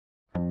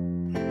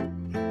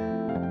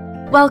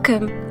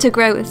Welcome to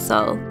Grow with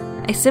Soul,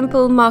 a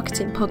simple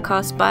marketing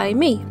podcast by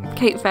me,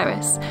 Kate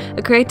Ferris,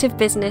 a creative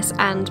business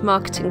and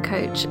marketing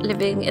coach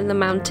living in the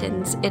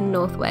mountains in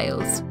North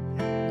Wales.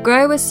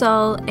 Grow with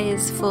Soul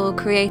is for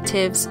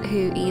creatives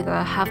who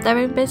either have their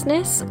own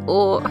business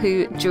or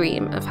who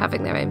dream of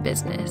having their own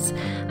business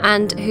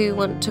and who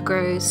want to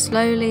grow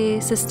slowly,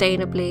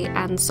 sustainably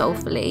and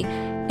soulfully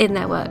in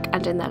their work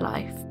and in their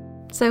life.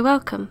 So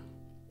welcome.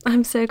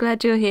 I'm so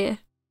glad you're here.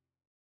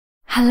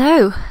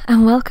 Hello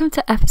and welcome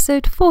to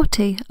episode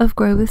 40 of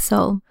Grow with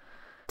Soul.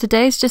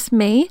 Today's just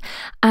me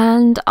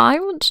and I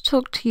want to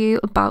talk to you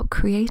about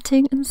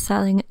creating and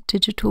selling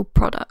digital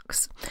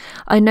products.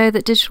 I know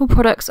that digital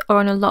products are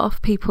on a lot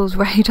of people's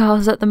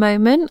radars at the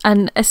moment,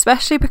 and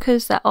especially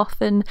because they're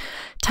often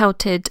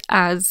touted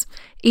as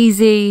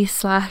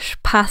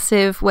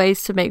easy/passive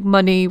ways to make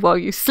money while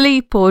you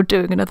sleep or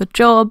doing another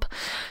job.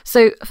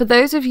 So for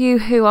those of you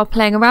who are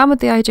playing around with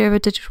the idea of a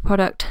digital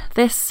product,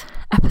 this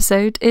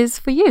episode is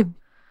for you.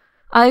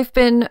 I've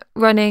been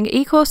running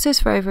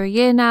e-courses for over a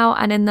year now,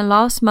 and in the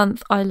last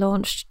month I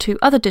launched 2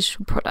 other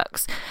digital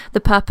products,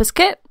 the Purpose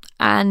Kit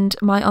and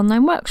my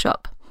online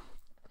workshop.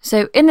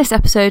 So in this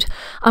episode,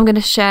 I'm going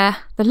to share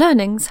the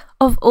learnings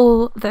of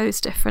all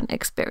those different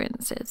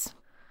experiences.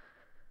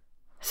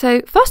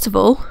 So first of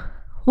all,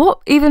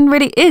 what even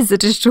really is a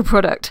digital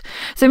product?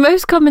 So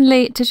most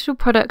commonly, digital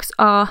products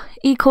are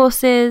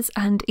e-courses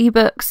and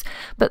ebooks,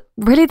 but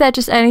really they're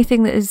just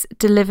anything that is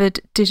delivered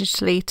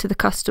digitally to the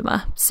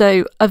customer.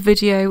 So a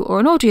video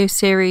or an audio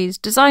series,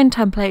 design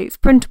templates,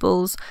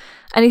 printables,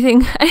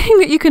 anything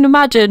that you can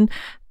imagine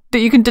that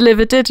you can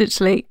deliver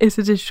digitally is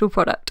a digital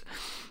product.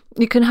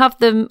 You can have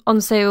them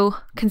on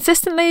sale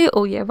consistently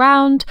all year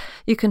round.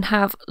 You can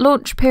have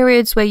launch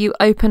periods where you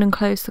open and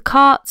close the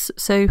carts.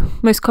 So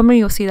most commonly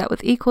you'll see that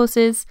with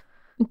e-courses.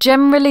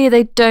 Generally,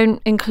 they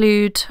don't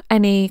include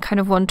any kind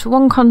of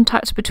one-to-one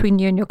contact between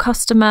you and your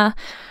customer.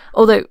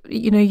 Although,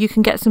 you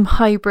can get some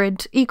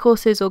hybrid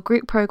e-courses or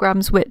group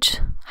programs which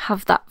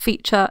have that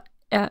feature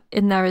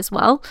in there as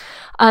well.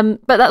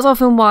 But that's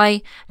often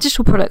why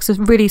digital products are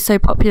really so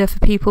popular for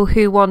people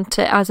who want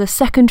it as a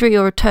secondary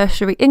or a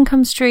tertiary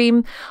income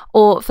stream,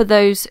 or for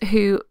those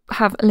who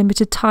have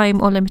limited time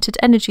or limited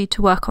energy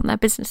to work on their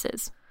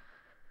businesses.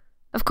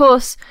 Of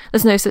course,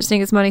 there's no such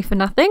thing as money for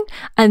nothing,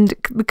 and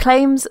the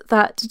claims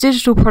that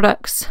digital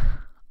products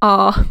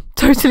are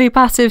totally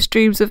passive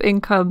streams of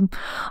income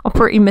are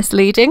pretty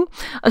misleading.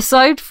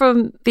 Aside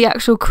from the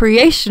actual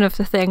creation of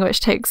the thing,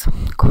 which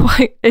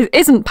it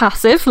isn't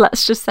passive,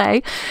 let's just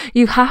say,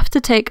 you have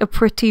to take a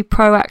pretty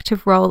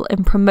proactive role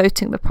in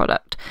promoting the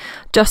product.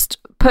 Just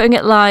putting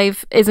it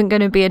live isn't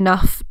going to be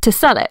enough to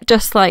sell it,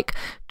 just like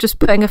just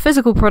putting a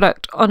physical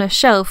product on a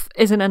shelf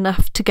isn't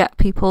enough to get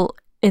people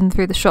in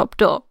through the shop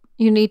door.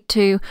 You need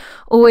to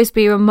always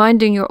be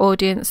reminding your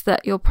audience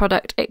that your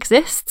product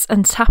exists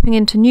and tapping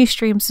into new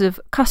streams of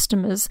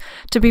customers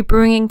to be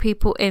bringing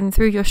people in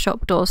through your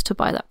shop doors to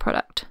buy that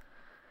product.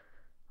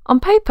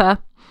 On paper,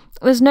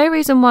 there's no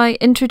reason why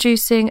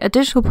introducing a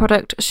digital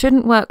product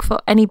shouldn't work for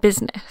any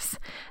business.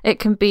 It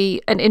can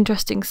be an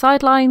interesting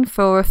sideline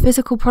for a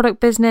physical product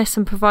business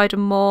and provide a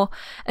more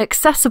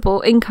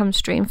accessible income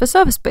stream for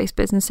service-based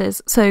businesses.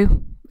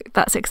 So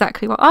that's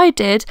exactly what I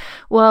did.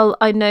 Well,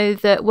 I know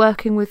that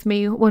working with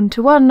me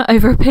one-to-one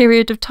over a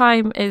period of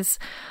time is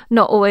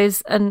not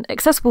always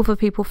accessible for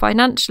people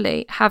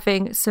financially.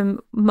 Having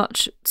some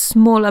much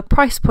smaller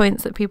price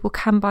points that people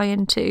can buy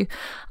into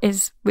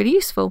is really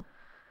useful.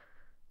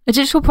 A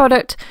digital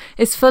product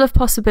is full of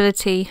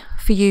possibility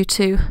for you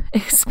to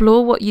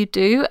explore what you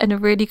do in a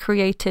really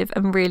creative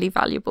and really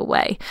valuable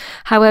way.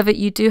 However,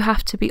 you do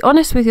have to be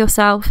honest with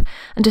yourself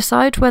and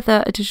decide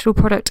whether a digital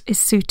product is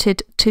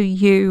suited to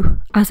you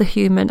as a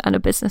human and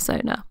a business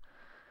owner.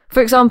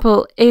 For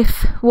example,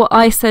 if what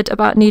I said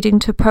about needing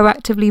to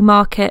proactively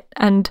market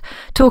and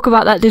talk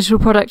about that digital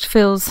product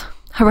feels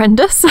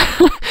horrendous,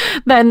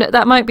 then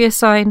that might be a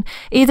sign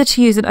either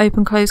to use an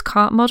open-close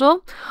cart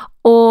model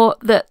or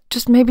that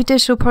just maybe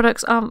digital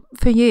products aren't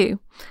for you.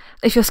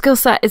 If your skill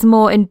set is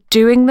more in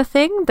doing the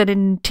thing than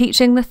in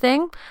teaching the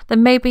thing,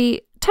 then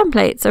maybe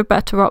templates are a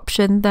better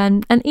option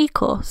than an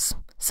e-course.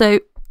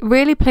 So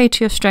really play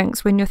to your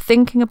strengths when you're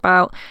thinking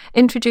about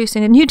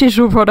introducing a new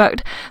digital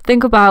product.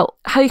 Think about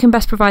how you can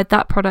best provide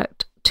that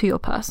product to your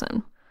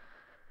person.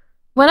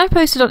 When I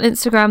posted on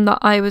Instagram that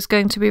I was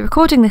going to be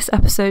recording this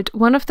episode,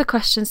 one of the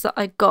questions that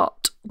I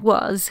got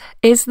was,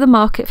 is the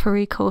market for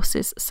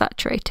e-courses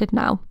saturated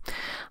now?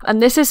 And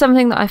this is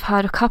something that I've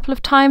heard a couple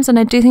of times, and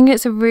I do think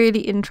it's a really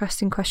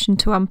interesting question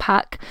to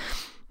unpack.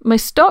 My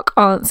stock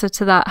answer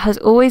to that has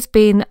always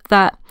been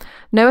that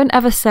no one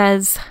ever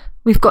says,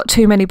 we've got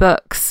too many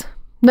books.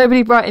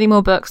 Nobody write any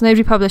more books.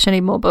 Nobody publish any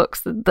more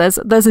books.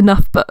 There's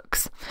enough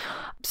books.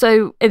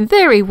 So in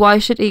theory, why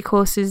should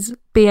e-courses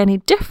be any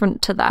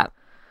different to that?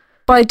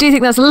 But I do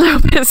think that's a little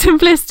bit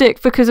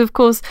simplistic because, of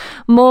course,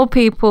 more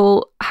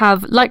people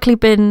have likely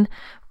been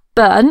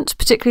burnt,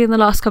 particularly in the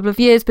last couple of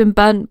years, been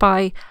burnt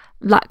by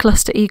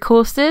lackluster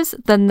e-courses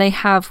than they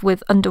have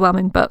with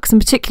underwhelming books.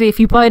 And particularly if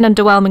you buy an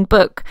underwhelming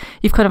book,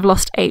 you've kind of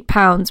lost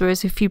 £8,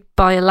 whereas if you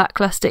buy a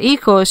lackluster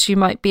e-course, you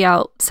might be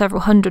out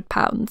several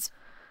 £100s.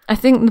 I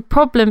think the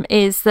problem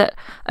is that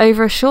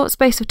over a short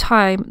space of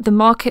time, the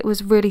market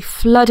was really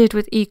flooded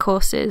with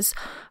e-courses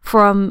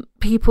from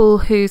people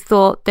who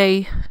thought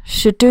they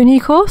should do an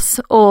e-course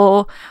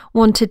or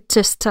wanted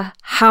just to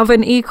have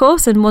an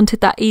e-course and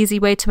wanted that easy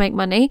way to make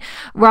money,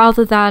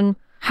 rather than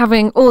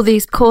having all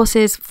these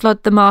courses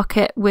flood the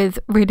market with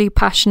really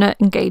passionate,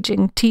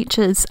 engaging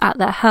teachers at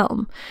their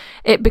helm.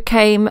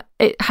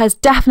 It has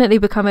definitely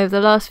become over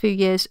the last few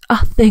years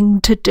a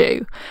thing to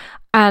do.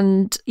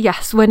 And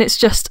yes, when it's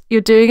just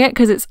you're doing it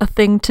because it's a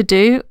thing to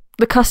do,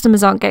 the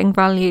customers aren't getting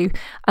value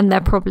and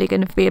they're probably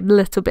going to be a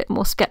little bit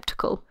more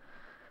skeptical.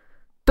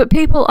 But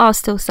people are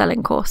still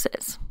selling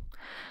courses.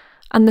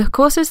 And the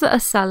courses that are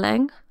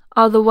selling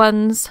are the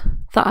ones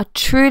that are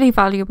truly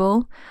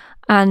valuable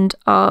and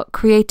are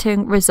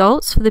creating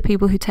results for the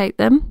people who take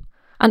them,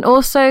 and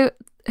also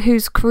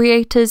whose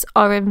creators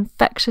are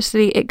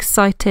infectiously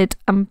excited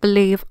and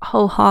believe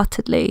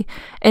wholeheartedly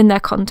in their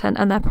content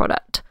and their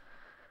product.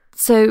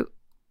 So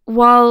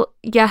while,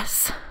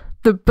 yes,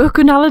 the book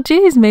analogy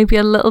is maybe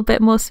a little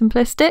bit more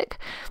simplistic,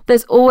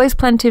 there's always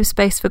plenty of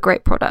space for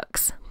great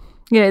products.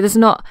 There's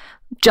not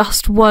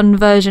just one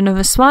version of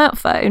a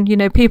smartphone.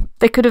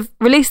 They could have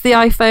released the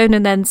iPhone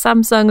and then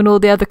Samsung and all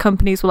the other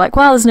companies were like,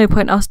 well, there's no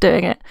point us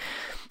doing it.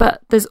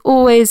 But there's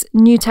always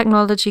new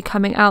technology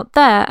coming out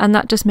there, and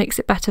that just makes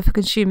it better for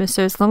consumers.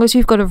 So as long as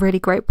you've got a really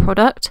great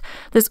product,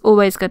 there's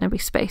always going to be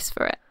space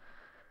for it.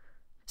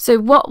 So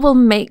what will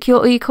make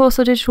your e-course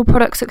or digital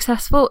product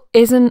successful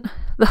isn't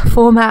the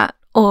format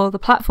or the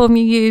platform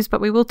you use, but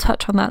we will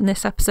touch on that in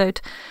this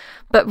episode.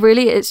 But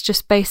really, it's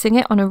just basing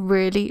it on a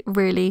really,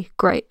 really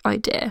great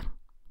idea.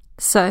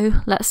 So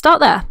let's start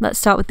there. Let's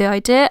start with the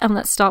idea and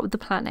let's start with the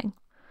planning.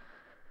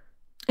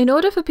 In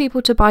order for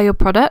people to buy your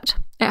product,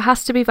 it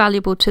has to be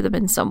valuable to them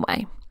in some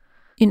way.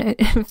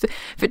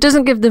 If it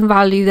doesn't give them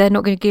value, they're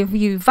not going to give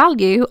you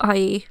value,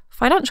 i.e.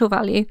 financial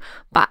value,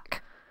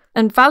 back.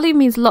 And value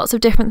means lots of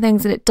different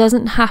things, and it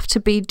doesn't have to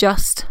be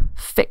just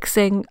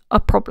fixing a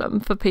problem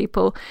for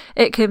people.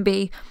 It can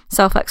be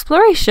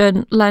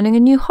self-exploration, learning a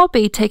new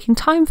hobby, taking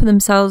time for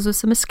themselves with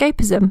some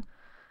escapism.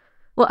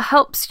 What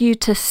helps you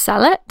to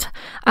sell it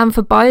and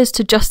for buyers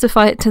to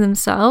justify it to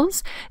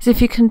themselves is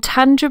if you can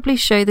tangibly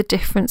show the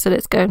difference that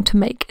it's going to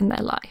make in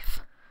their life.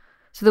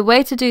 So the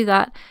way to do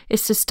that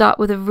is to start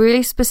with a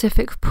really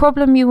specific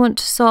problem you want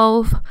to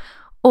solve,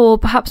 or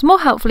perhaps more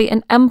helpfully,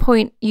 an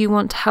endpoint you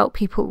want to help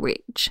people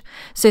reach.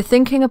 So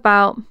thinking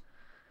about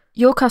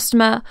your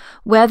customer,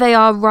 where they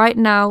are right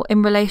now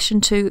in relation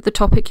to the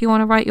topic you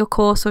want to write your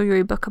course or your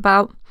ebook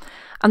about,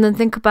 and then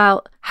think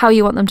about how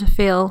you want them to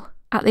feel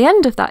at the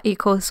end of that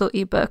e-course or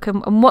ebook,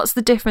 and what's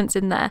the difference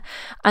in there.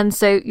 And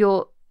so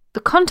the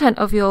content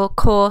of your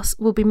course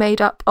will be made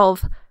up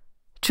of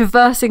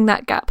traversing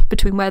that gap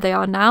between where they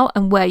are now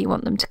and where you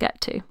want them to get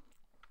to.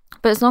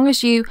 But as long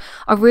as you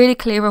are really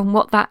clear on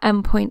what that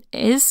endpoint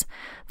is,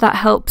 that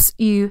helps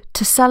you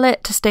to sell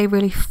it, to stay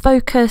really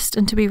focused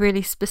and to be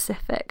really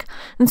specific.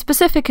 And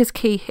specific is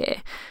key here.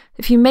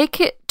 If you make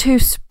it too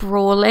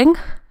sprawling,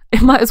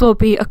 it might as well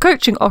be a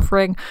coaching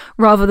offering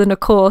rather than a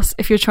course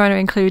if you're trying to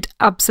include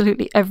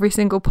absolutely every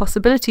single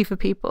possibility for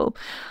people.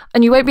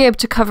 And you won't be able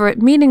to cover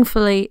it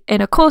meaningfully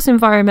in a course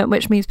environment,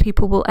 which means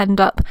people will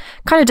end up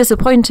kind of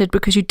disappointed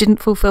because you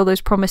didn't fulfill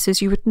those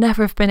promises you would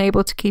never have been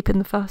able to keep in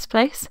the first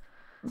place.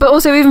 But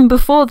also, even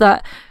before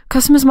that,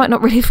 customers might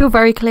not really feel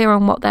very clear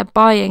on what they're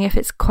buying if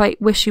it's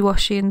quite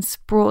wishy-washy and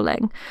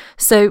sprawling.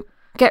 So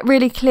get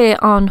really clear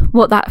on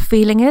what that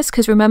feeling is,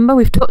 because remember,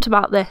 we've talked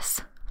about this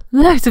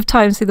loads of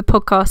times through the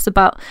podcast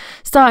about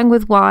starting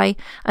with why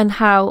and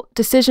how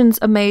decisions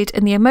are made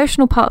in the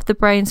emotional part of the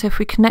brain. So if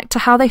we connect to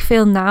how they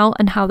feel now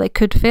and how they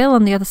could feel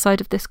on the other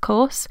side of this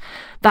course,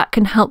 that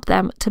can help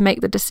them to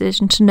make the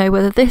decision to know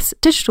whether this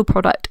digital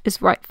product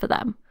is right for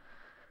them.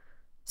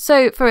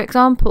 So, for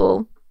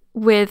example,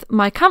 with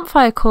my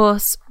Campfire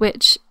course,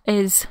 which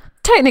is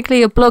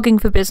technically a blogging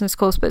for business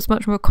course, but it's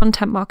much more a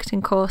content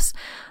marketing course,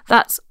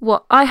 that's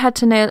what I had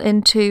to nail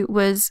into.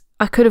 Was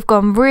I could have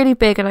gone really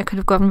big and I could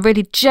have gone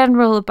really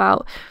general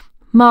about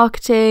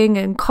marketing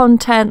and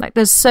content. Like,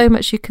 there's so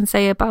much you can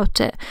say about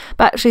it.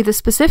 But actually the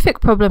specific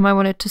problem I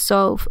wanted to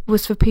solve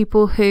was for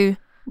people who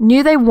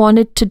knew they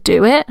wanted to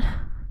do it,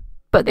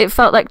 but it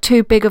felt like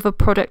too big of a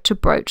product to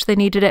broach. They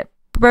needed it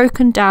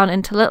broken down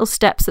into little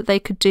steps that they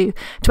could do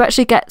to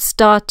actually get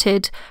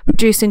started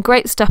producing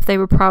great stuff they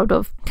were proud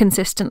of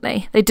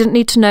consistently. They didn't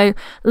need to know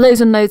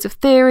loads and loads of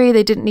theory.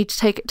 They didn't need to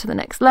take it to the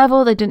next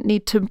level. They didn't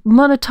need to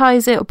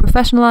monetize it or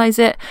professionalize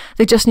it.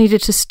 They just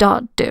needed to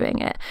start doing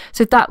it.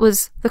 So that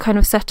was the kind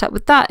of setup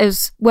with that.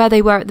 Is where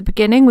they were at the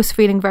beginning was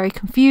feeling very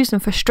confused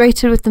and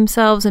frustrated with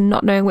themselves and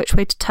not knowing which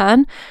way to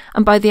turn.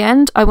 And by the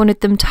end, I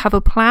wanted them to have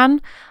a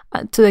plan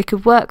so they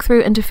could work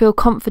through and to feel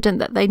confident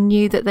that they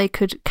knew that they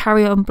could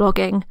carry on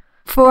blogging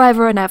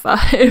forever and ever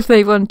if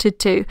they wanted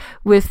to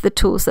with the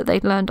tools that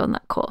they'd learned on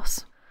that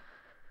course.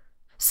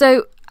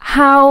 So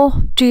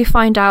how do you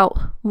find out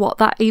what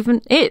that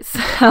even is?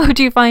 How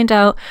do you find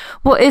out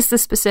what is the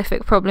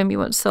specific problem you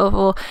want to solve,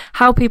 or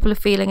how people are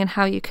feeling and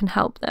how you can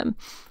help them?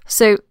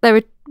 So there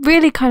are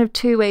really kind of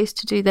two ways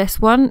to do this.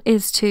 One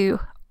is to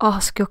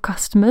ask your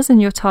customers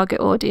and your target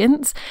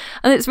audience.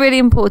 And it's really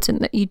important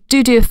that you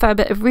do a fair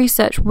bit of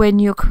research when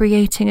you're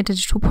creating a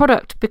digital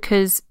product,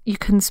 because you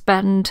can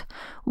spend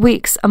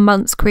weeks and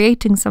months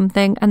creating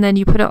something and then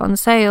you put it on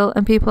sale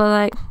and people are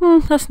like,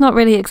 that's not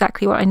really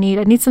exactly what I need.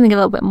 I need something a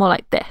little bit more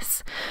like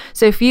this.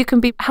 So if you can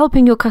be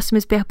helping your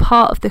customers be a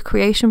part of the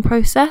creation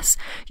process,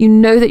 you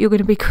know that you're going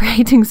to be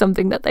creating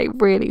something that they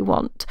really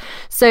want.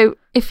 So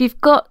if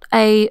you've got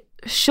a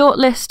short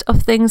list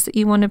of things that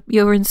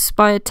you're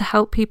inspired to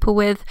help people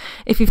with,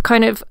 if you've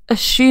kind of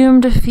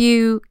assumed a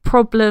few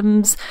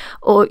problems,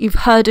 or you've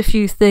heard a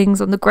few things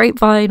on the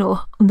grapevine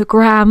or on the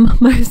gram,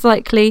 most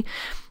likely,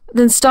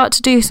 then start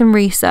to do some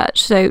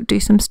research. So do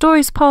some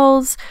stories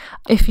polls.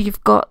 If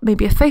you've got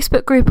maybe a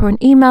Facebook group or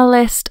an email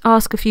list,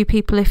 ask a few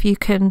people if you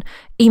can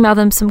email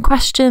them some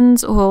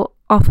questions or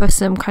offer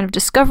some kind of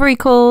discovery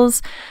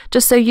calls,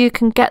 just so you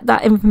can get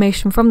that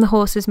information from the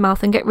horse's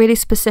mouth and get really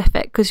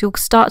specific, because you'll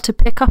start to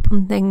pick up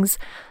on things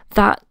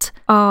that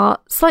are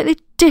slightly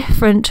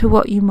different to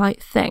what you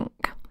might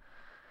think.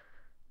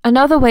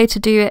 Another way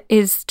to do it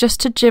is just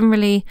to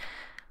generally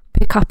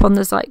pick up on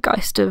the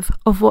zeitgeist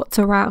of what's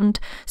around.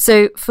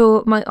 So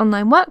for my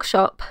online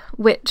workshop,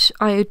 which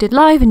I did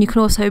live, and you can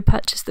also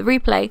purchase the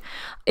replay,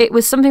 it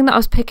was something that I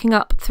was picking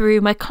up through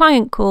my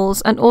client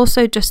calls and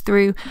also just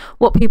through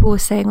what people were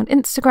saying on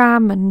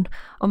Instagram and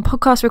on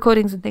podcast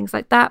recordings and things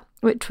like that,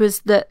 which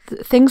was that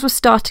things were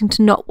starting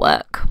to not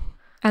work,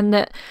 and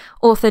that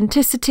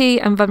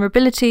authenticity and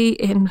vulnerability,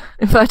 in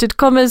inverted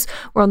commas,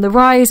 were on the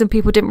rise, and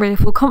people didn't really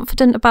feel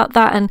confident about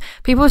that, and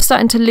people were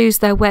starting to lose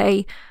their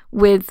way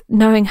with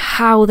knowing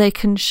how they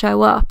can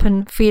show up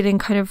and feeling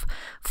kind of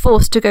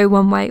forced to go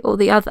one way or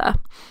the other.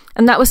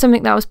 And that was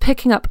something that I was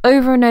picking up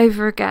over and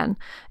over again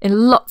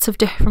in lots of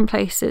different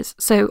places.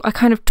 So I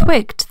kind of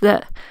twigged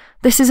that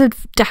this is a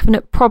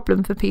definite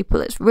problem for people.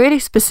 It's a really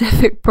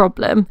specific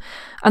problem.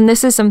 And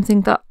this is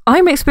something that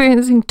I'm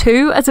experiencing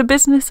too as a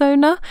business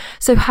owner.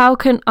 So how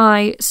can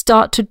I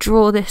start to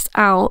draw this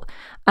out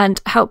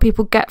and help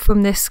people get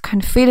from this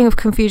kind of feeling of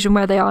confusion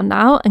where they are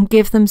now, and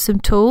give them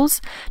some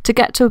tools to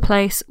get to a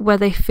place where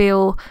they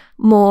feel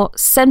more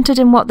centered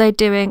in what they're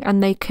doing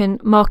and they can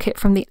market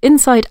from the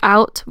inside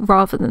out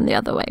rather than the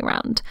other way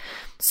around.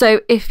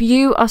 So if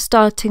you are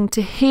starting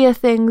to hear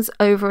things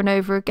over and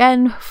over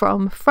again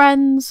from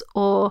friends,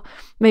 or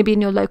maybe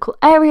in your local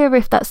area,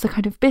 if that's the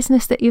kind of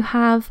business that you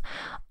have,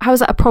 how is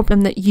that a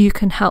problem that you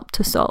can help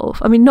to solve?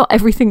 I mean, not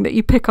everything that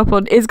you pick up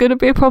on is going to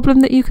be a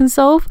problem that you can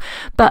solve,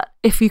 but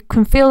if you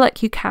can feel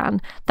like you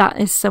can, that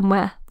is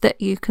somewhere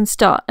that you can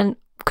start. And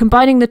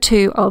combining the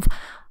two of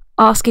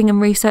asking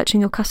and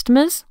researching your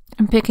customers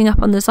and picking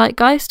up on the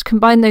zeitgeist,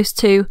 combine those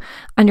two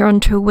and you're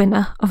onto a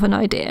winner of an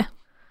idea.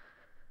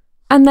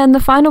 And then the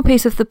final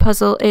piece of the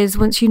puzzle is,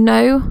 once you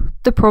know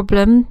the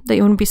problem that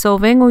you want to be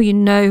solving, or you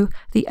know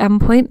the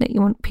endpoint that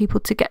you want people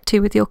to get to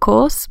with your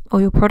course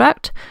or your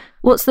product,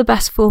 what's the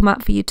best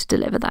format for you to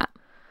deliver that?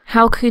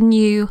 How can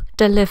you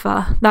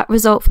deliver that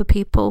result for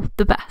people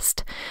the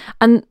best?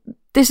 And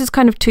this is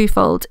kind of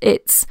twofold.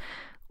 It's,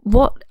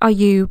 what are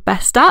you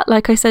best at?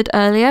 Like I said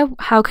earlier,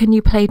 how can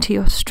you play to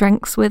your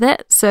strengths with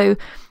it? So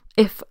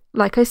if,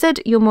 like I said,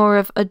 you're more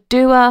of a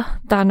doer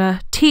than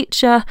a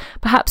teacher,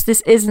 perhaps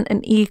this isn't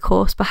an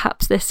e-course,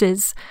 perhaps this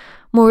is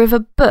more of a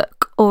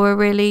book or a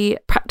really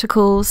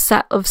practical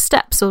set of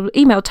steps or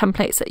email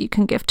templates that you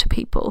can give to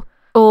people.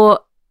 Or,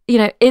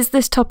 is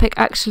this topic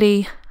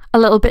actually a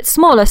little bit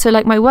smaller? So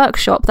like my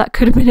workshop, that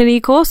could have been an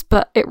e-course,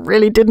 but it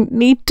really didn't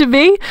need to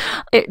be.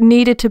 It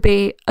needed to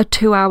be a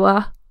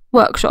 2-hour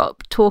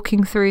workshop,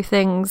 talking through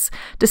things,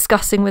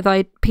 discussing with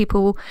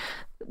people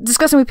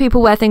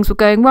where things were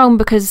going wrong,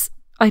 because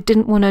I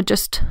didn't want to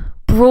just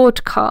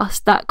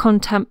broadcast that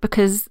content,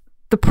 because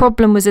the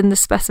problem was in the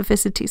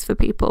specificities for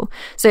people.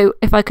 So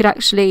if I could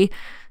actually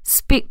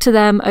speak to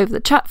them over the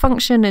chat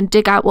function and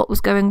dig out what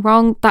was going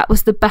wrong, that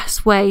was the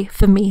best way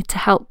for me to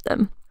help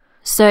them.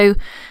 So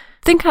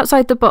think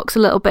outside the box a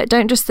little bit.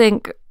 Don't just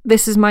think,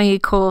 this is my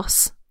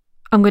e-course,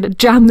 I'm going to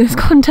jam this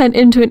content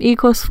into an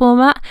e-course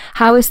format.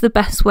 How is the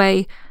best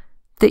way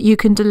that you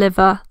can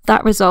deliver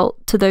that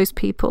result to those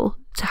people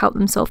to help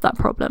them solve that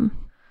problem?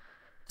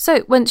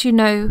 So once you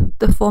know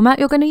the format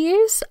you're going to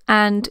use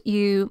and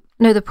you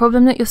know the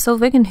problem that you're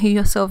solving and who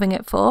you're solving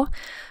it for,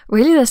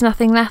 really there's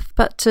nothing left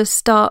but to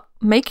start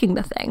making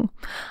the thing.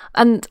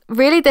 And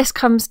really this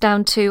comes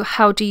down to,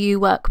 how do you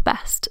work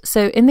best?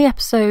 So in the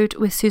episode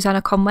with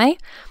Susanna Conway,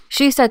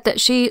 she said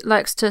that she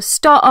likes to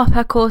start up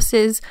her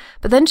courses,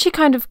 but then she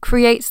kind of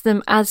creates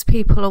them as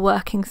people are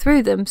working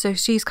through them. So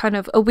she's kind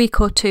of a week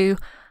or two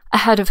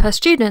ahead of her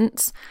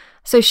students,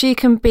 so she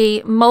can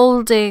be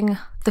moulding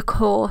the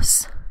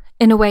course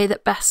in a way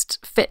that best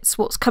fits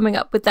what's coming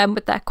up with them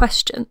with their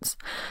questions.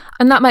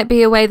 And that might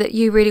be a way that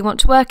you really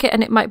want to work it,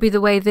 and it might be the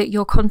way that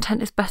your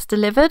content is best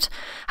delivered.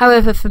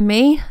 However, for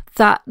me,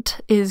 that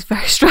is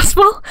very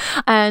stressful,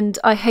 and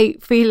I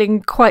hate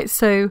feeling quite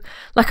so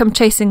like I'm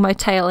chasing my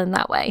tail in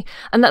that way.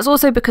 And that's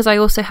also because I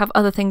also have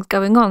other things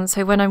going on.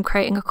 So when I'm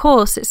creating a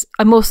course,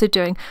 I'm also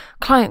doing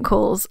client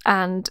calls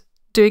and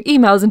doing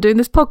emails and doing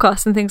this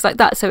podcast and things like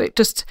that. So it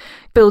just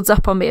builds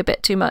up on me a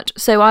bit too much.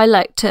 So I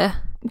like to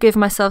give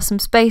myself some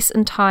space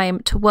and time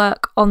to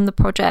work on the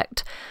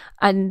project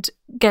and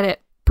get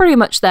it pretty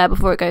much there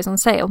before it goes on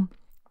sale.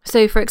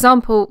 So for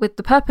example, with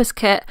the Purpose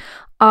Kit,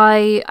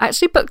 I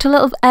actually booked a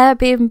little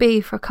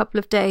Airbnb for a couple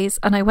of days,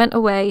 and I went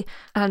away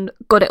and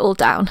got it all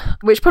down,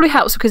 which probably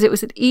helps because it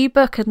was an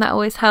ebook and that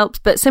always helps.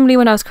 But similarly,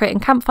 when I was creating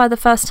Campfire the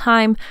first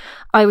time,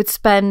 I would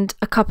spend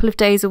a couple of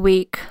days a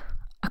week,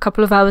 a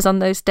couple of hours on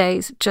those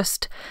days,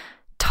 just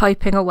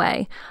typing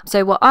away.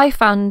 So what I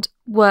found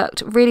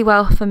worked really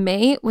well for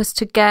me was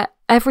to get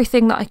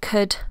everything that I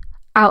could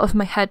out of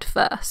my head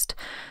first.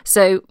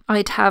 So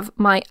I'd have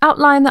my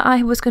outline that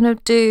I was going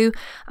to do,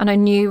 and I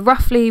knew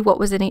roughly what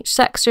was in each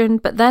section,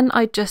 but then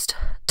I'd just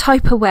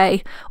type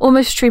away,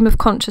 almost stream of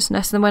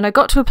consciousness. And when I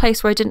got to a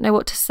place where I didn't know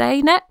what to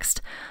say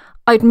next,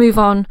 I'd move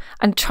on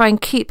and try and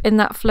keep in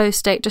that flow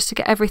state just to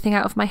get everything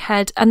out of my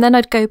head. And then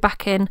I'd go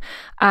back in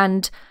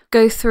and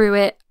go through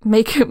it,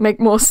 make it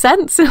make more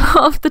sense a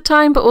lot of the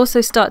time, but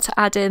also start to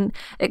add in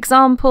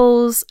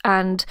examples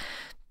and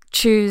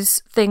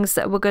choose things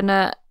that were going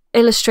to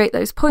illustrate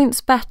those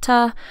points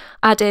better,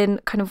 add in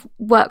kind of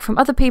work from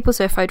other people.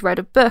 So if I'd read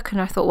a book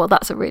and I thought, well,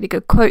 that's a really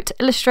good quote to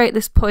illustrate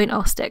this point,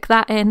 I'll stick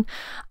that in.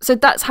 So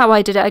that's how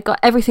I did it. I got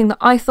everything that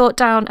I thought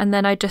down, and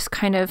then I just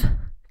kind of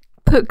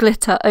put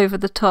glitter over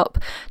the top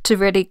to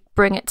really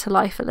bring it to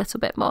life a little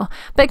bit more.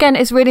 But again,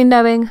 it's really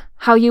knowing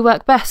how you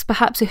work best.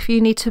 Perhaps if you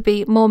need to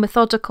be more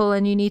methodical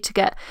and you need to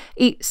get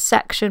each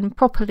section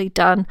properly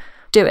done,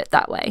 do it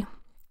that way.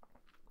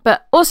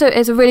 But also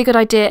it's a really good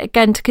idea,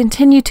 again, to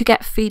continue to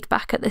get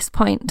feedback at this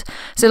point.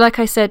 So like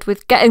I said,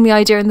 with getting the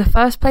idea in the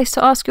first place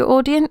to ask your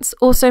audience,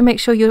 also make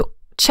sure you're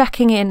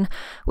checking in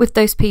with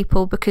those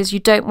people, because you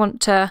don't want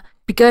to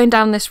be going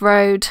down this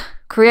road,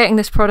 creating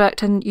this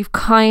product, and you've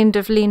kind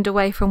of leaned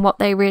away from what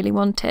they really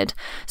wanted.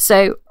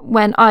 So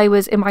when I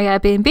was in my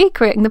Airbnb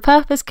creating the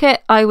Purpose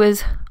Kit, I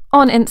was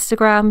on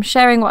Instagram,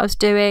 sharing what I was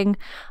doing,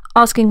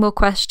 asking more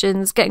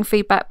questions, getting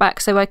feedback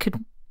back, so I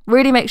could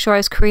really make sure I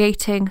was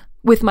creating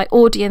with my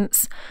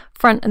audience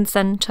front and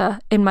center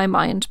in my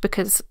mind,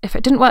 because if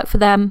it didn't work for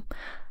them,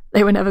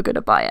 they were never going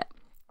to buy it.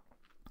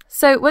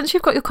 So once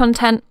you've got your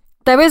content,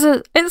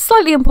 it's a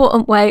slightly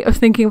important way of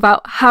thinking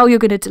about how you're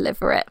going to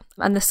deliver it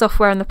and the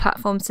software and the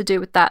platforms to do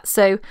with that.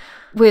 So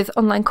with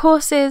online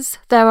courses,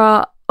 there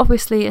are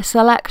obviously a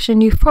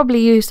selection. You've probably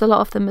used a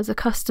lot of them as a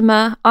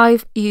customer.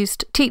 I've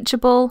used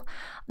Teachable.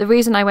 The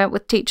reason I went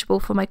with Teachable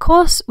for my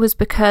course was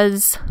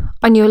because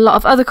I knew a lot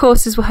of other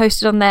courses were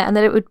hosted on there, and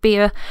that it would be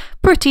a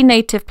pretty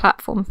native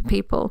platform for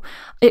people.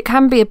 It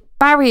can be a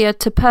barrier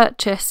to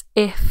purchase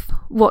if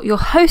what you're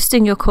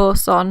hosting your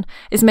course on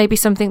is maybe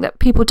something that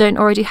people don't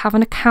already have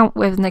an account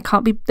with, and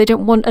they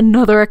don't want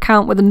another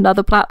account with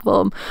another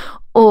platform,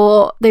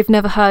 or they've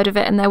never heard of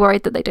it and they're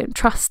worried that they don't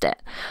trust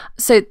it.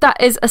 So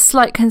that is a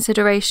slight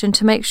consideration,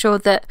 to make sure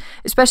that,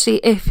 especially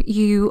if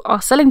you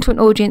are selling to an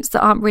audience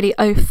that aren't really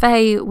au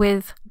fait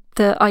with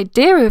the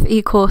idea of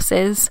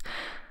e-courses,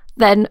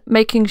 then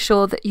making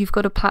sure that you've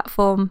got a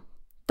platform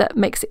that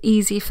makes it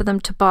easy for them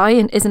to buy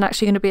and isn't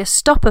actually going to be a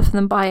stopper for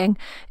them buying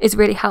is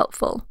really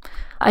helpful.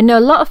 I know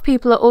a lot of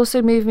people are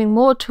also moving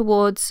more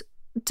towards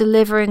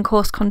delivering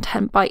course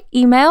content by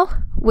email,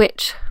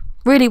 which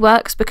really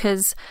works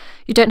because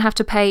you don't have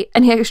to pay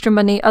any extra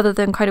money other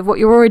than kind of what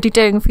you're already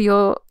doing for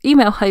your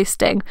email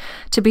hosting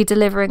to be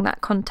delivering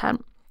that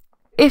content.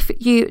 If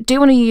you do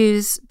want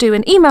to do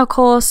an email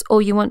course,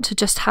 or you want to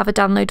just have a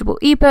downloadable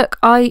ebook,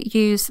 I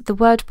use the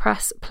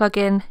WordPress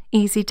plugin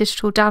Easy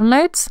Digital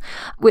Downloads,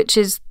 which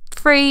is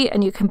free,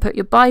 and you can put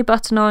your buy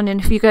button on,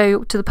 and if you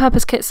go to the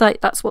Purpose Kit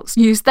site, that's what's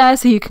used there,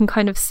 so you can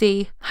kind of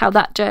see how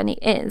that journey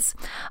is.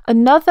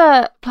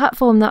 Another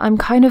platform that I'm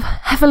kind of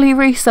heavily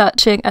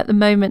researching at the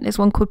moment is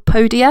one called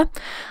Podia,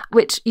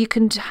 which you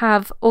can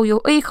have all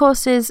your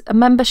e-courses, a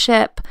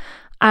membership,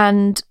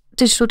 and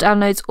digital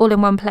downloads all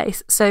in one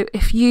place. So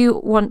if you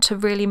want to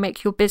really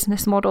make your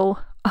business model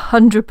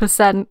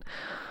 100%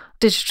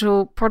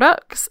 digital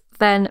products,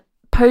 then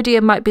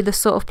Podia might be the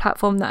sort of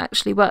platform that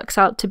actually works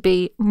out to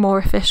be more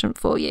efficient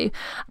for you.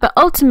 But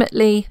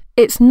ultimately,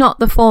 it's not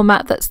the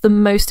format that's the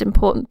most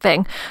important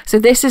thing. So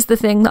this is the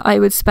thing that I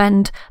would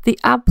spend the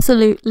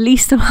absolute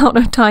least amount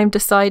of time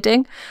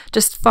deciding.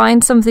 Just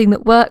find something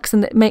that works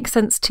and that makes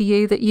sense to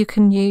you, that you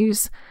can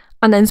use,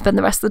 and then spend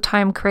the rest of the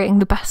time creating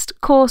the best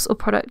course or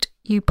product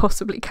you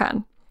possibly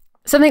can.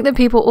 Something that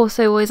people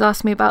also always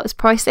ask me about is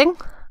pricing.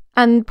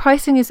 And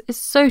pricing is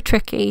so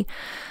tricky,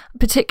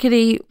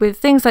 particularly with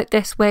things like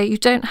this where you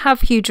don't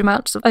have huge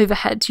amounts of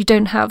overheads, you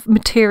don't have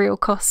material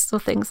costs or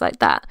things like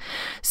that.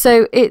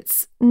 So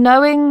it's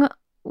knowing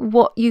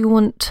what you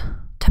want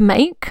to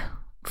make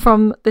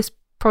from this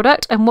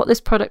product and what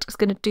this product is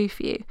going to do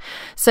for you.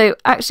 So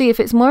actually, if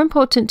it's more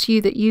important to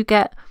you that you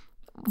get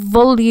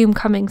volume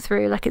coming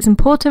through, like it's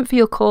important for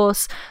your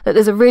course that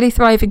there's a really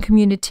thriving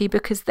community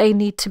because they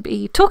need to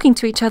be talking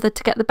to each other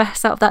to get the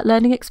best out of that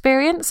learning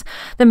experience,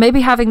 then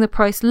maybe having the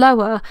price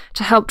lower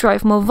to help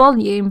drive more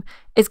volume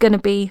is going to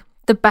be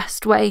the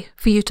best way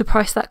for you to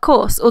price that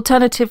course.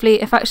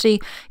 Alternatively, if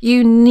actually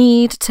you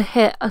need to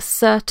hit a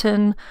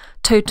certain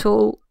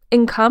total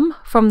income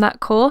from that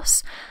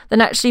course,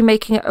 then actually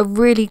making it a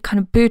really kind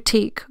of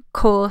boutique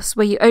course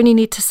where you only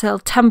need to sell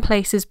 10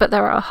 places but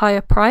they're at a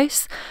higher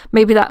price,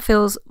 maybe that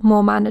feels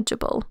more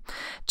manageable.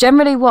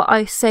 Generally, what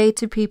I say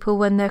to people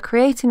when they're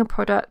creating a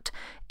product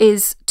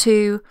is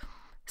to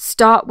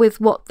start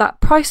with what that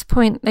price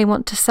point they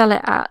want to sell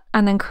it at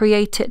and then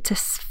create it to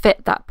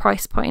fit that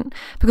price point.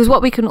 Because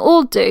what we can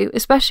all do,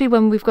 especially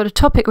when we've got a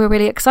topic we're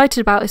really excited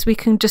about, is we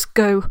can just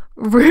go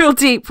real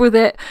deep with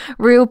it,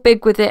 real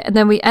big with it, and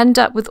then we end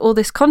up with all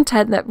this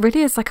content that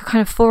really is like a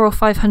kind of £400 or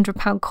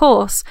 £500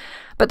 course.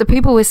 But the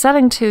people we're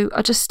selling to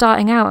are just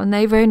starting out and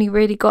they've only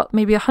really got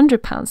maybe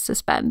 £100 to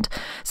spend.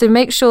 So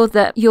make sure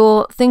that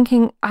you're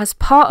thinking as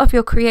part of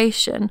your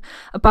creation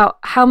about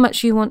how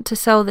much you want to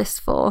sell this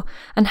for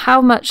and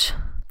how much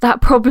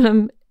that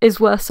problem is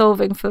worth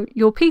solving for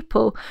your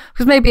people.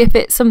 Because maybe if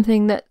it's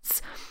something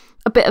that's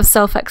a bit of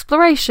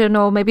self-exploration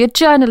or maybe a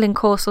journaling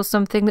course or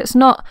something that's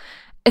not,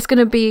 it's going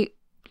to be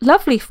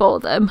lovely for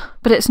them,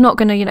 but it's not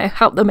going to,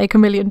 help them make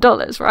 $1 million,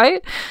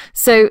 right?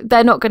 So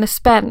they're not going to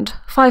spend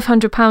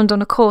 £500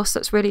 on a course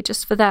that's really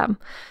just for them.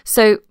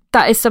 So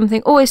that is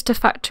something always to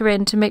factor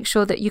in to make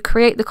sure that you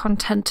create the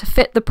content to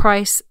fit the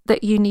price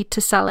that you need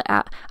to sell it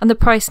at, and the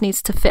price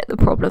needs to fit the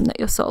problem that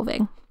you're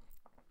solving.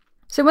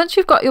 So once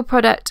you've got your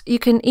product, you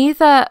can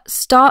either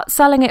start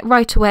selling it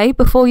right away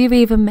before you've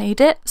even made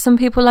it. Some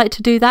people like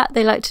to do that.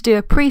 They like to do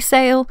a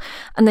pre-sale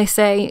and they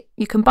say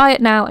you can buy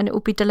it now and it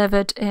will be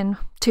delivered in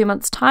 2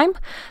 months' time.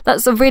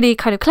 That's a really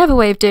kind of clever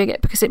way of doing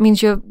it because it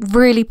means you're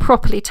really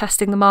properly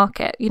testing the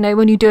market.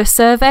 When you do a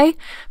survey,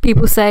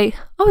 people say,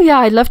 oh yeah,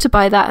 I'd love to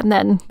buy that, and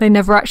then they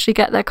never actually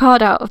get their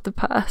card out of the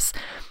purse.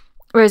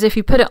 Whereas if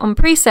you put it on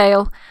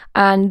pre-sale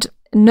and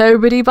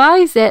nobody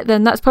buys it,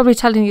 then that's probably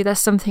telling you there's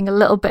something a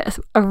little bit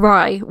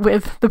awry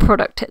with the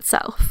product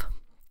itself.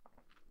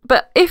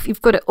 But if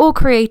you've got it all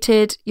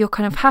created, you're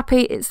kind of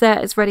happy, it's there,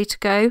 it's ready to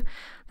go,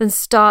 then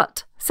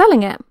start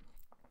selling it.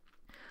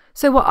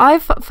 So what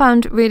I've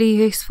found really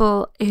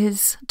useful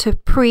is to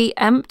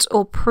preempt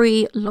or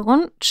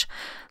pre-launch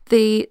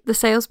the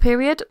sales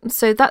period.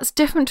 So that's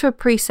different to a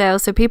pre-sale.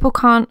 So people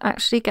can't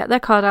actually get their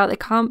card out, they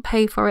can't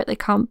pay for it, they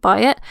can't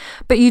buy it,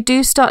 but you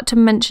do start to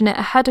mention it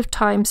ahead of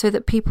time so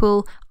that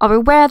people are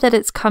aware that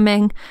it's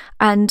coming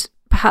and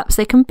perhaps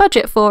they can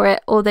budget for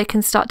it or they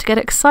can start to get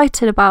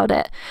excited about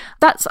it.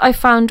 That's, I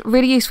found,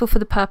 really useful for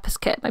the Purpose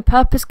Kit. My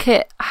Purpose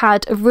Kit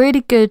had a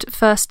really good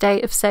first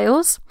day of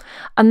sales,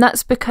 and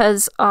that's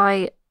because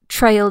I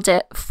trailed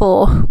it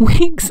for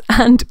weeks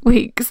and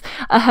weeks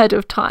ahead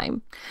of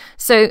time.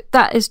 So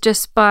that is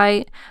just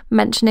by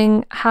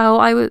mentioning how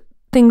I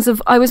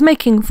was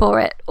making for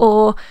it,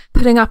 or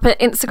putting up an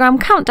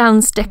Instagram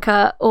countdown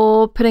sticker,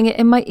 or putting it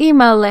in my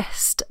email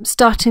list,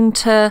 starting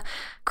to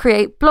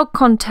create blog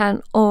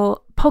content or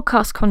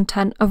podcast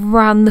content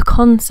around the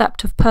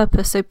concept of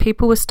purpose. So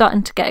people were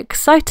starting to get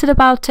excited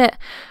about it.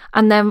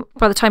 And then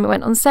by the time it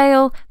went on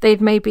sale, they'd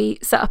maybe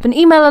set up an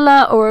email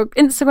alert or an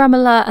Instagram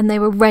alert and they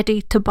were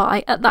ready to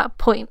buy at that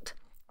point.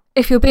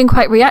 If you're being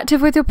quite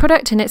reactive with your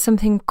product and it's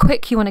something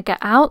quick you want to get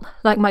out,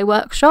 like my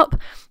workshop,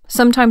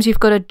 sometimes you've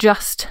got to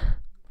just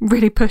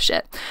really push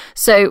it.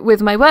 So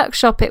with my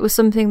workshop, it was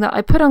something that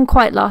I put on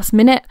quite last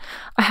minute.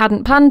 I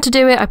hadn't planned to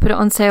do it. I put it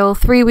on sale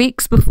 3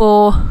 weeks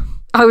before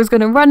I was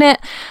going to run it.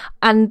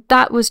 And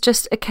that was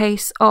just a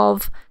case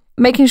of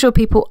making sure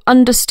people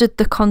understood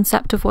the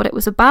concept of what it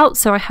was about.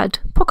 So I had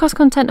podcast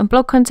content and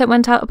blog content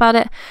went out about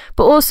it,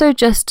 but also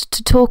just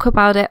to talk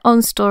about it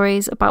on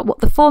stories about what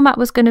the format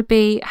was going to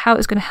be, how it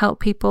was going to help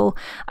people,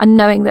 and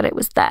knowing that it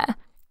was there.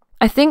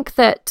 I think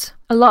that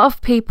a lot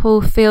of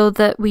people feel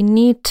that we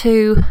need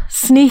to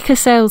sneak a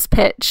sales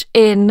pitch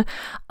in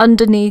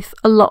underneath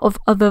a lot of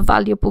other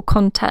valuable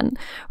content,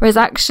 whereas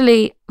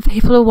actually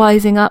people are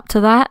wising up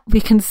to that.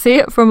 We can see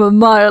it from a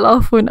mile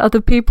off when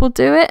other people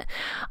do it.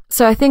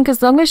 So I think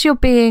as long as you're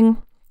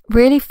being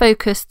really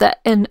focused that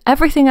in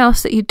everything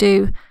else that you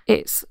do,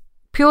 it's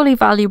purely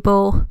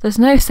valuable, there's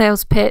no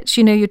sales pitch,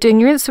 you're doing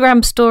your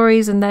Instagram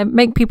stories and they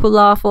make people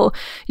laugh, or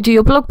you do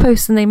your blog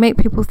posts and they make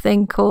people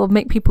think or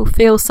make people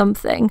feel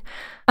something.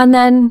 And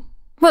then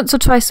once or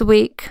twice a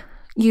week,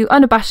 you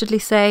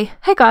unabashedly say,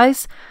 hey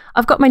guys,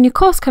 I've got my new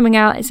course coming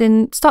out,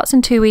 starts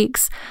in 2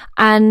 weeks,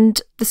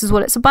 and this is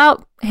what it's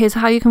about, here's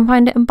how you can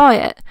find it and buy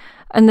it.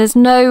 And there's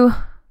no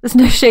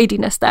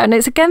shadiness there. And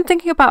it's again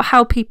thinking about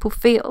how people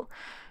feel.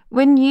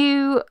 When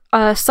you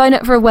sign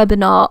up for a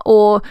webinar,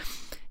 or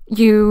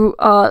you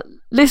are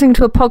listening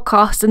to a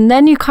podcast and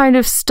then you kind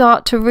of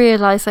start to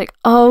realize like,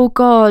 oh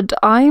God,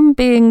 I'm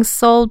being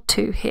sold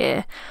to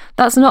here.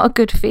 That's not a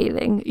good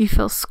feeling. You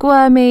feel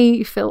squirmy,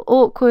 you feel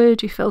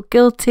awkward, you feel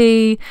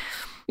guilty,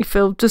 you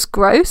feel just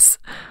gross.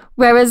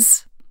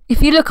 Whereas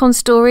if you look on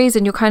stories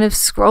and you're kind of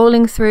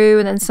scrolling through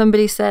and then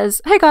somebody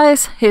says, hey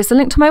guys, here's the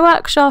link to my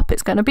workshop,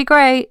 it's going to be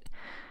great.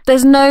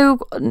 There's no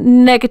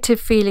negative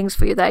feelings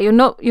for you there. You're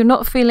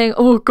not feeling,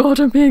 oh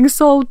God, I'm being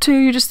sold to.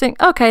 You just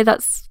think, okay,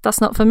 that's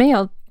not for me.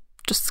 I'll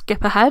just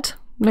skip ahead,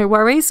 no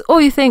worries.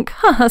 Or you think,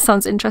 that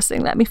sounds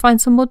interesting, let me find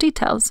some more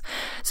details.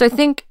 So I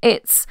think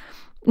it's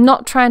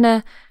not trying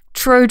to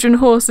Trojan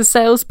horse a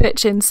sales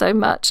pitch in so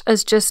much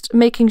as just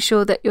making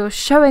sure that you're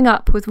showing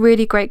up with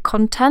really great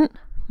content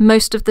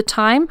most of the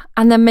time,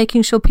 and then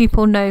making sure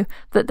people know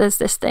that there's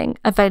this thing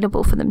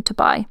available for them to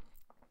buy.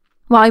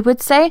 What I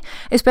would say,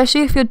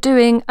 especially if you're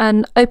doing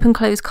an open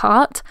close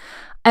cart,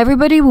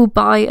 everybody will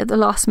buy at the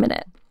last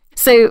minute.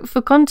 So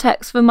for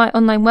context, for my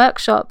online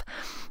workshop,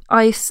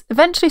 I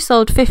eventually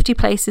sold 50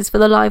 places for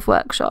the live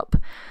workshop,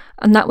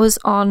 and that was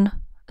on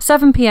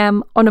 7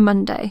 p.m. on a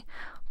Monday.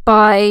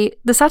 By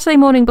the Saturday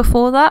morning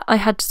before that, I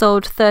had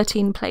sold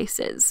 13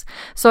 places.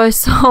 So I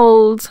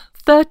sold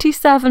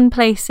 37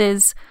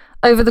 places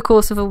over the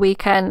course of a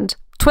weekend,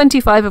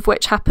 25 of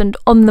which happened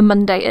on the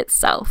Monday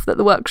itself that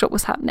the workshop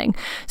was happening.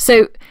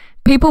 So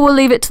people will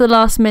leave it to the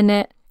last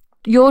minute.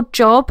 Your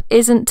job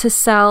isn't to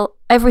sell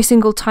every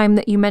single time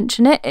that you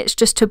mention it. It's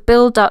just to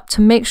build up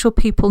to make sure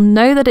people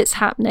know that it's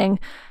happening.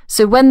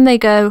 So when they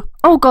go,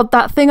 oh God,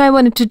 that thing I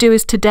wanted to do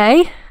is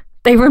today,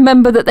 they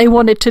remember that they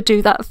wanted to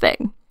do that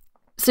thing.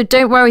 So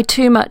don't worry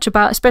too much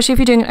about, especially if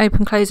you're doing an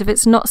open close, if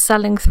it's not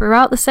selling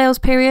throughout the sales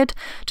period,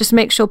 just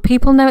make sure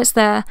people know it's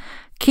there.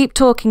 Keep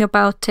talking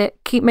about it,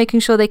 keep making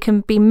sure they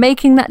can be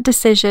making that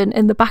decision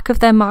in the back of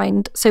their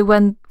mind. So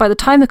when, by the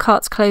time the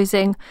cart's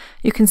closing,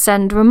 you can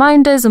send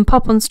reminders and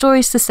pop on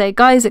stories to say,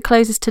 guys, it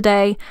closes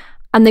today,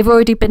 and they've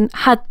already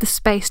had the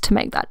space to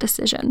make that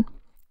decision.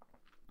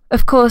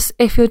 Of course,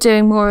 if you're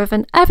doing more of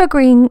an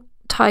evergreen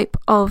type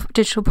of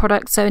digital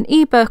product, so an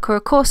ebook or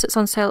a course that's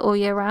on sale all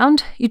year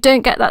round, you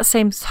don't get that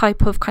same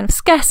type of kind of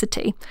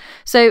scarcity.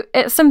 So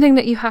it's something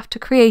that you have to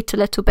create a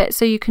little bit.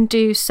 So you can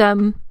do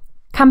some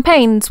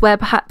campaigns where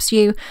perhaps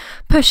you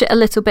push it a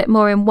little bit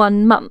more in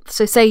 1 month.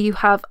 So say you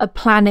have a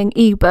planning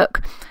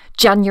ebook,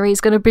 January is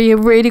going to be a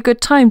really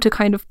good time to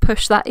kind of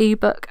push that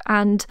ebook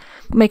and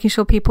making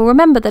sure people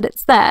remember that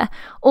it's there.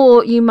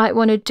 Or you might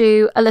want to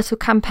do a little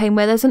campaign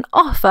where there's an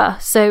offer.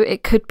 So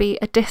it could be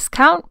a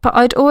discount, but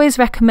I'd always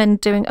recommend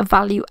doing a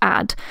value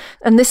add.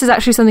 And this is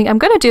actually something I'm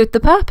going to do with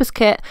the Purpose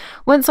Kit.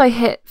 Once I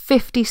hit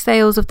 50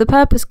 sales of the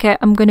Purpose Kit,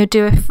 I'm going to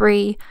do a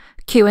free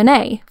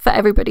Q&A for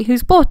everybody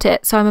who's bought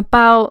it. So I'm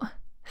about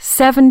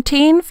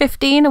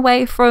 15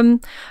 away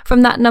from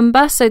that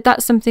number. So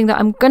that's something that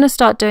I'm going to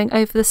start doing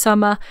over the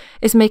summer,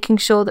 is making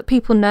sure that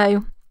people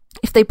know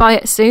if they buy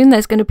it soon,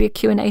 there's going to be a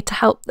Q&A to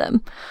help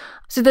them.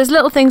 So there's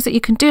little things that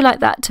you can do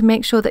like that to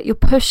make sure that you're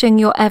pushing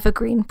your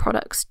evergreen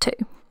products too.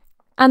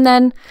 And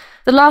then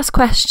the last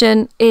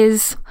question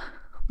is,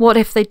 what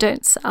if they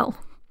don't sell?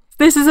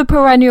 This is a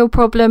perennial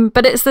problem,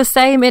 but it's the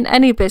same in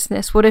any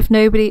business. What if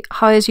nobody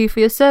hires you for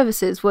your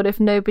services? What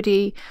if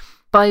nobody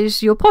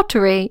buys your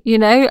pottery? You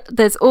know,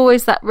 there's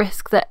always that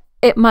risk that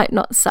it might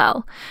not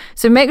sell.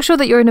 So make sure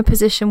that you're in a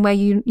position where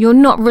you're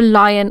not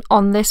reliant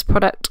on this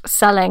product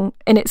selling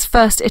in its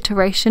first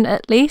iteration,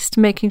 at least,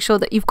 making sure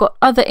that you've got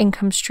other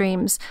income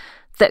streams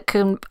that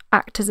can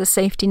act as a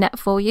safety net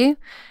for you.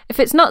 If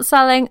it's not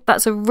selling,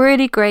 that's a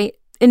really great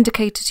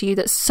indicator to you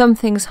that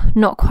something's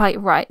not quite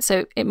right.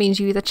 So it means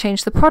you either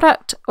change the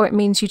product, or it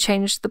means you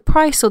change the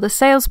price or the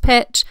sales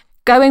pitch.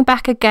 Going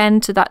back again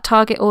to that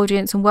target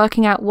audience and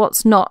working out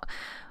what's not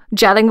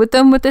gelling with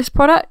them with this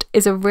product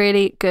is a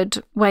really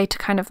good way to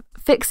kind of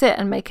fix it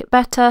and make it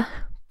better.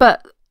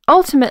 But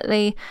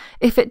ultimately,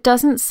 if it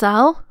doesn't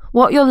sell,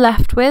 what you're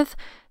left with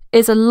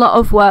is a lot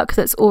of work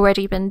that's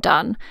already been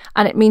done,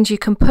 and it means you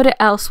can put it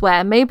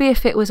elsewhere. Maybe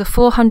if it was a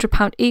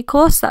 £400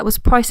 e-course, that was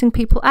pricing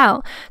people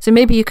out. So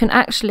maybe you can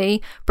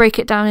actually break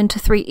it down into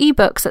 3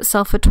 ebooks that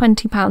sell for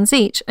 £20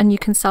 each, and you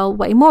can sell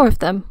way more of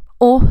them.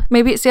 Or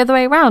maybe it's the other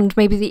way around.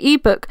 Maybe the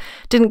ebook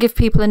didn't give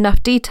people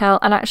enough detail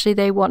and actually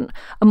they want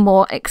a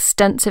more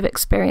extensive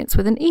experience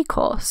with an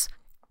e-course.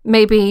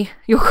 Maybe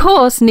your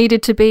course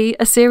needed to be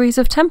a series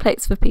of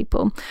templates for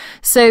people.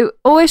 So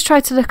always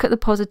try to look at the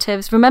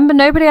positives. Remember,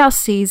 nobody else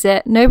sees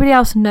it. Nobody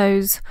else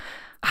knows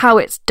how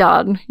it's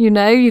done. You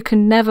know, you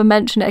can never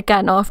mention it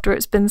again after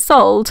it's been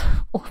sold,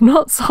 or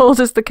not sold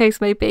as the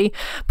case may be.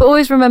 But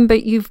always remember,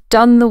 you've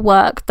done the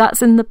work.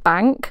 That's in the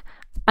bank.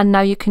 And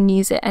now you can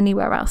use it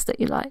anywhere else that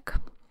you like.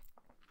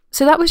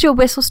 So that was your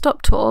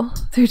whistle-stop tour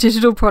through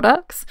digital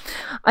products.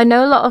 I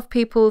know a lot of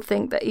people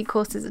think that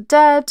e-courses are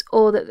dead,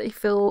 or that they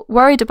feel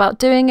worried about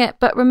doing it,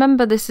 but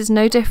remember, this is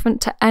no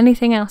different to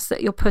anything else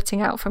that you're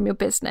putting out from your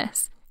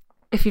business.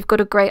 If you've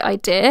got a great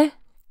idea,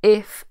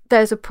 if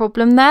there's a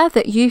problem there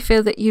that you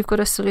feel that you've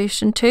got a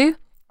solution to,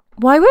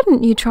 why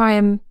wouldn't you try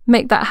and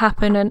make that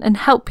happen and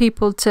help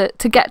people to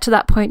get to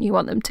that point you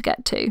want them to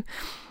get to?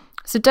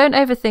 So don't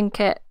overthink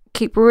it.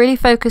 Keep really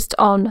focused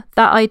on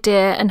that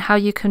idea and how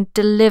you can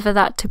deliver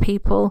that to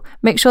people.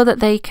 Make sure that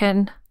they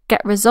can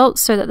get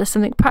results so that there's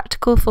something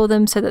practical for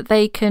them, so that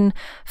they can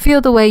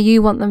feel the way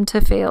you want them to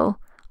feel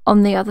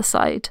on the other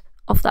side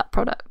of that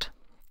product.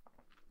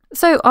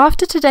 So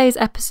after today's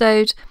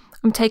episode,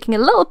 I'm taking a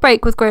little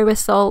break with Grow with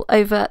Soul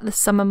over the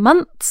summer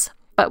months,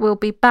 but we'll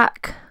be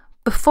back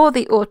before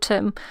the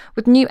autumn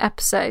with new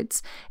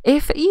episodes.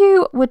 If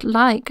you would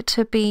like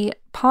to be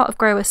part of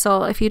Grow with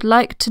Soul, if you'd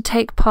like to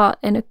take part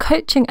in a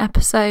coaching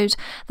episode,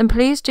 then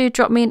please do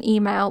drop me an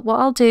email. What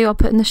I'll do, I'll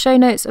put in the show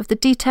notes of the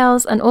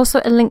details and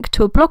also a link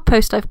to a blog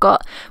post I've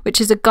got,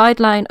 which is a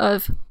guideline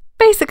of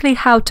basically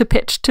how to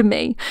pitch to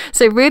me.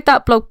 So read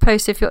that blog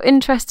post if you're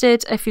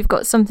interested. If you've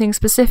got something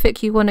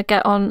specific you want to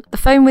get on the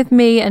phone with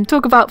me and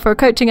talk about for a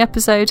coaching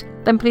episode,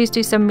 then please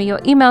do send me your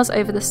emails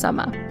over the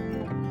summer.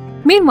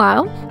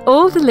 Meanwhile,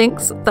 all the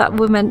links that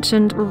were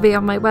mentioned will be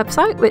on my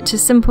website, which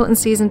is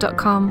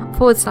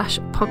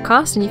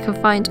simpleandseasoned.com/podcast, and you can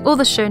find all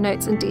the show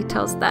notes and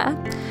details there.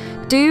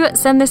 Do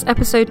send this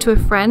episode to a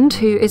friend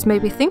who is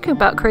maybe thinking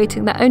about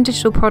creating their own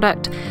digital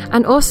product.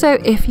 And also,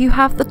 if you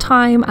have the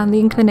time and the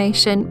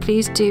inclination,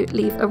 please do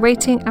leave a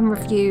rating and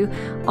review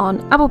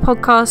on Apple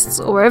Podcasts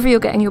or wherever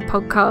you're getting your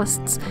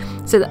podcasts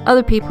so that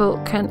other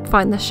people can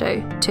find the show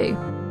too.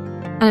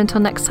 And until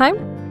next time,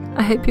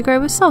 I hope you grow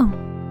with soul.